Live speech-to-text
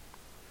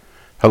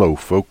Hello,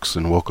 folks,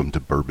 and welcome to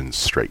Bourbon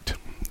Straight.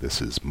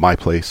 This is my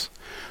place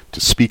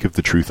to speak of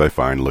the truth I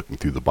find looking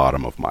through the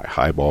bottom of my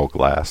highball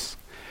glass,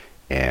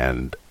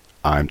 and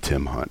I'm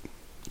Tim Hunt.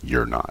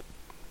 You're not.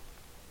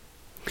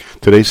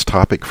 Today's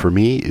topic for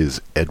me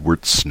is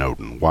Edward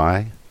Snowden.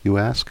 Why, you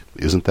ask?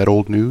 Isn't that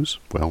old news?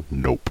 Well,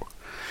 nope.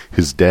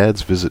 His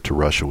dad's visit to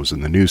Russia was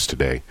in the news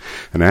today,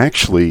 and I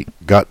actually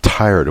got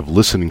tired of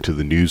listening to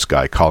the news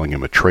guy calling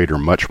him a traitor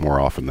much more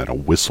often than a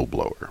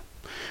whistleblower,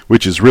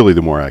 which is really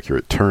the more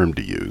accurate term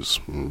to use,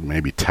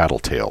 maybe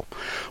tattletale.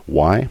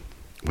 Why?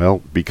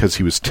 Well, because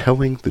he was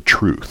telling the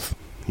truth.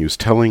 He was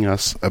telling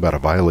us about a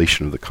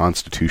violation of the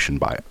Constitution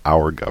by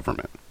our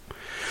government.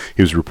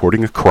 He was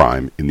reporting a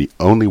crime in the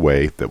only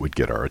way that would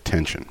get our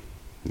attention.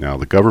 Now,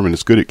 the government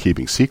is good at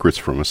keeping secrets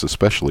from us,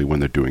 especially when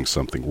they're doing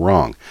something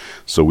wrong,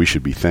 so we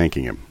should be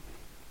thanking him.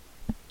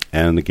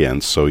 And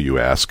again, so you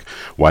ask,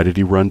 why did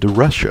he run to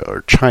Russia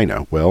or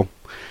China? Well,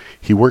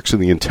 he works in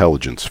the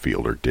intelligence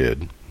field, or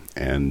did.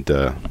 And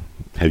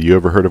have you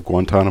ever heard of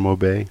Guantanamo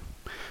Bay?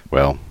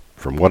 Well,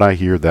 from what I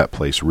hear, that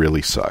place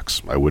really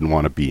sucks. I wouldn't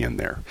want to be in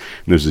there.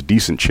 And there's a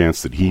decent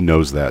chance that he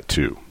knows that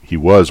too. He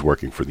was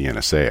working for the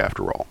NSA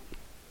after all.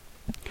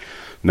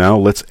 Now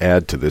let's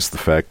add to this the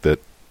fact that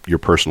your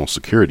personal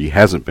security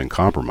hasn't been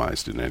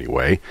compromised in any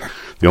way.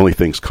 The only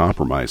things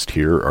compromised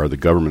here are the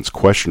government's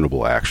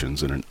questionable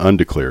actions in an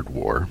undeclared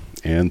war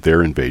and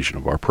their invasion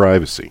of our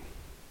privacy.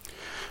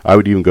 I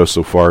would even go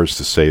so far as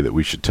to say that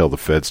we should tell the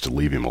feds to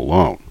leave him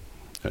alone.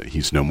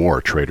 He's no more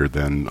a traitor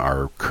than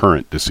our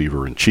current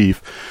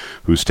deceiver-in-chief,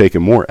 who's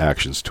taken more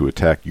actions to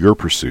attack your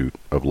pursuit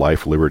of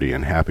life, liberty,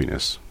 and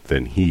happiness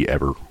than he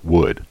ever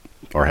would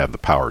or have the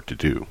power to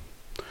do.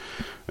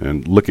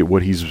 And look at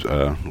what he's,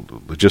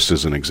 just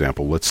as an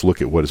example, let's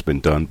look at what has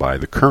been done by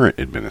the current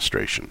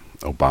administration.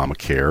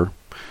 Obamacare,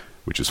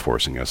 which is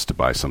forcing us to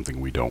buy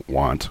something we don't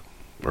want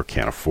or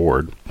can't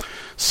afford,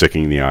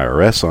 sicking the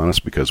IRS on us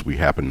because we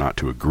happen not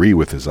to agree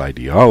with his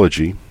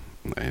ideology,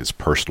 his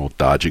personal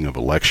dodging of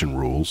election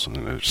rules, and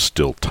there's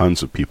still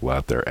tons of people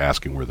out there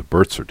asking where the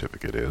birth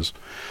certificate is,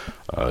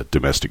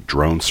 domestic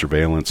drone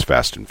surveillance,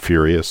 Fast and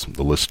Furious,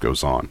 the list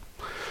goes on.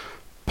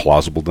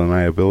 Plausible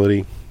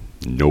deniability?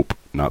 Nope,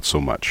 not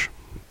so much.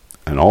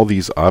 And all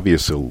these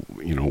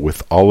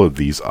with all of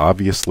these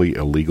obviously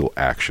illegal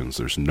actions,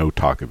 there's no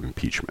talk of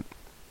impeachment.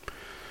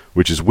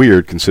 Which is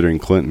weird considering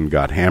Clinton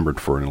got hammered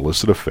for an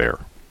illicit affair.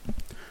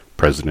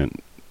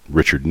 President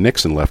Richard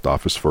Nixon left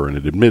office for an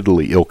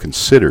admittedly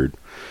ill-considered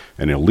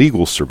and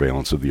illegal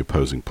surveillance of the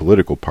opposing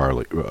political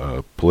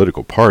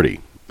party.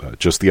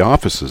 Just the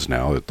offices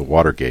now at the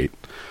Watergate,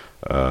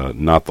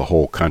 not the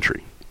whole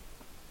country.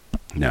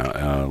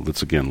 Now,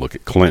 let's again look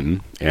at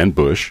Clinton and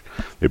Bush.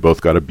 They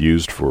both got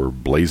abused for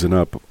blazing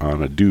up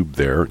on a doob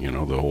there, the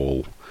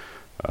whole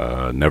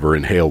never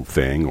inhaled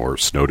thing, or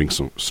snorting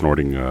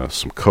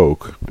some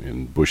coke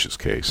in Bush's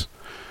case.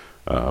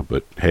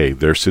 But hey,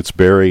 there sits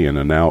Barry in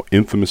a now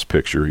infamous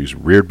picture. He's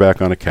reared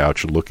back on a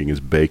couch and looking as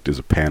baked as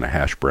a pan of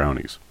hash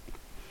brownies.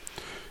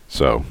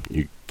 So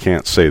you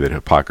can't say that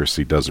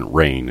hypocrisy doesn't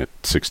reign at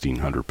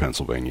 1600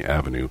 Pennsylvania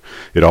Avenue.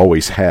 It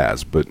always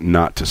has, but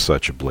not to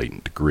such a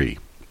blatant degree.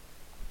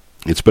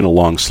 It's been a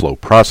long, slow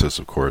process,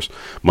 of course.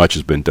 Much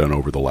has been done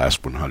over the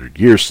last 100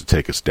 years to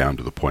take us down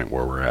to the point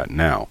where we're at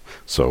now.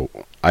 So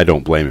I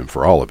don't blame him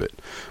for all of it.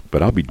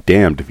 But I'll be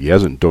damned if he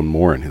hasn't done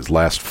more in his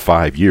last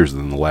 5 years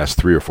than the last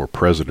 3 or 4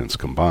 presidents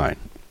combined.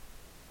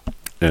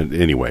 And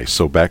anyway,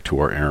 so back to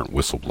our errant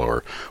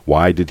whistleblower.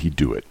 Why did he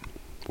do it?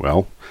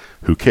 Well,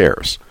 who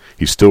cares?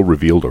 He still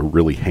revealed a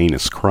really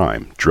heinous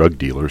crime. Drug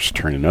dealers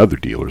turn in other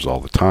dealers all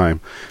the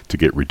time to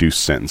get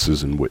reduced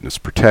sentences and witness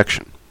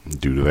protection.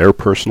 Due to their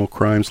personal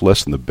crimes,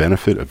 lessen the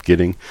benefit of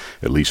getting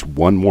at least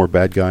one more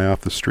bad guy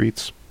off the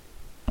streets?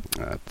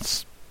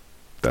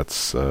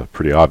 That's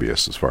pretty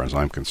obvious as far as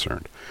I'm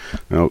concerned.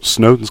 Now,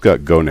 Snowden's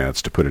got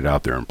gonads, to put it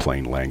out there in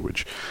plain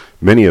language.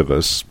 Many of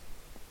us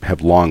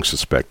have long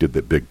suspected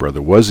that Big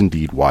Brother was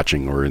indeed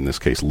watching, or in this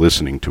case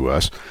listening to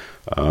us,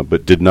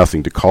 but did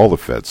nothing to call the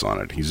feds on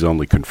it. He's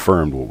only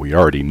confirmed what we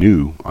already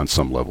knew on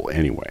some level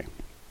anyway.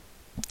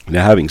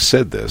 Now, having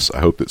said this, I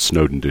hope that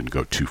Snowden didn't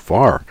go too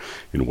far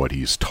in what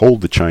he's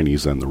told the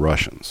Chinese and the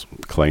Russians.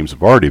 Claims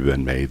have already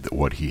been made that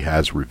what he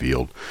has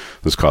revealed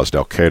has caused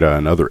Al-Qaeda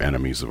and other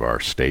enemies of our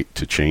state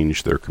to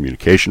change their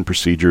communication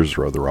procedures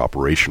or other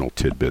operational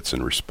tidbits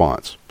in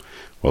response.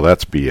 Well,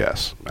 that's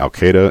BS.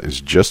 Al-Qaeda is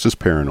just as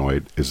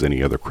paranoid as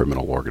any other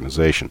criminal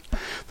organization.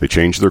 They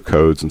change their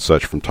codes and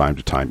such from time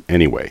to time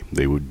anyway.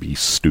 They would be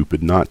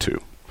stupid not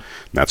to.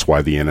 That's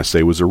why the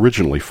NSA was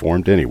originally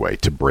formed anyway,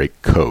 to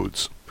break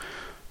codes.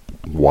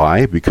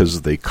 Why?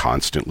 Because they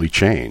constantly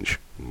change.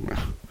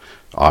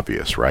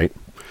 Obvious, right?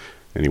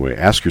 Anyway,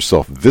 ask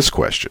yourself this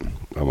question,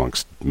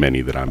 amongst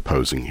many that I'm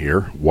posing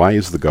here. Why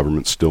is the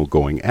government still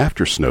going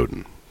after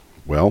Snowden?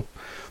 Well,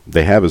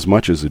 they have as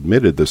much as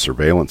admitted the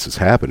surveillance is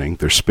happening.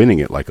 They're spinning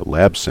it like a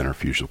lab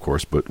centrifuge, of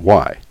course, but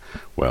why?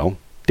 Well,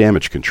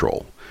 damage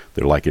control.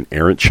 They're like an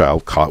errant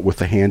child caught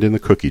with a hand in the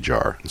cookie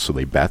jar, and so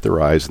they bat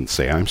their eyes and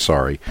say, "I'm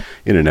sorry,"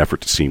 in an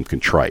effort to seem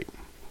contrite.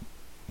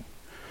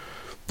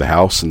 The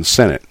House and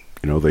Senate,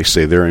 they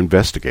say they're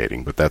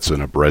investigating, but that's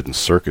in a bread and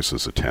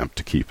circuses attempt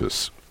to keep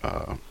us,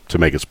 to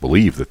make us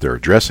believe that they're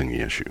addressing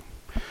the issue.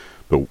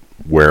 But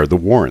where are the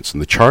warrants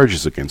and the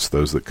charges against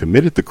those that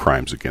committed the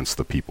crimes against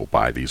the people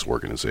by these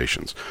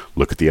organizations?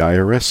 Look at the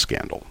IRS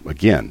scandal.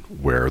 Again,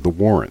 where are the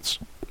warrants?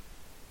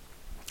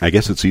 I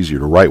guess it's easier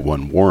to write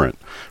one warrant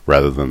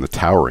rather than the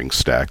towering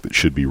stack that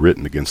should be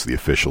written against the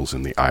officials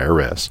in the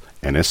IRS,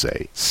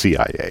 NSA,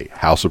 CIA,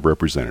 House of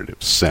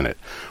Representatives, Senate,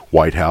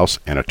 White House,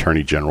 and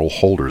Attorney General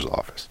Holder's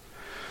office.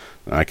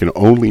 And I can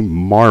only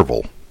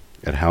marvel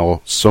at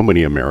how so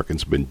many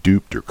Americans have been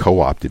duped or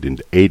co-opted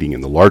into aiding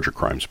in the larger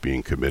crimes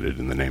being committed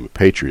in the name of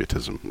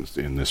patriotism,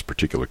 in this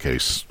particular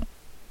case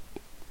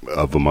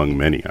of among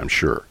many, I'm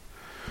sure.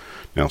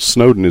 Now,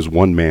 Snowden is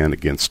one man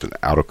against an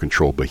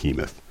out-of-control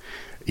behemoth.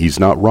 He's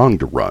not wrong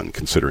to run,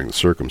 considering the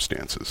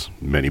circumstances.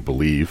 Many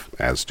believe,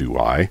 as do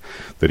I,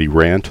 that he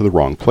ran to the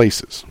wrong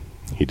places.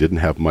 He didn't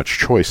have much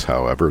choice,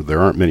 however.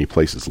 There aren't many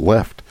places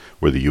left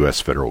where the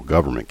U.S. federal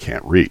government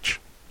can't reach.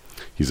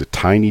 He's a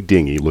tiny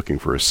dinghy looking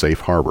for a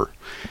safe harbor,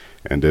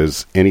 and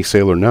as any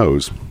sailor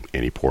knows,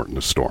 any port in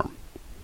a storm.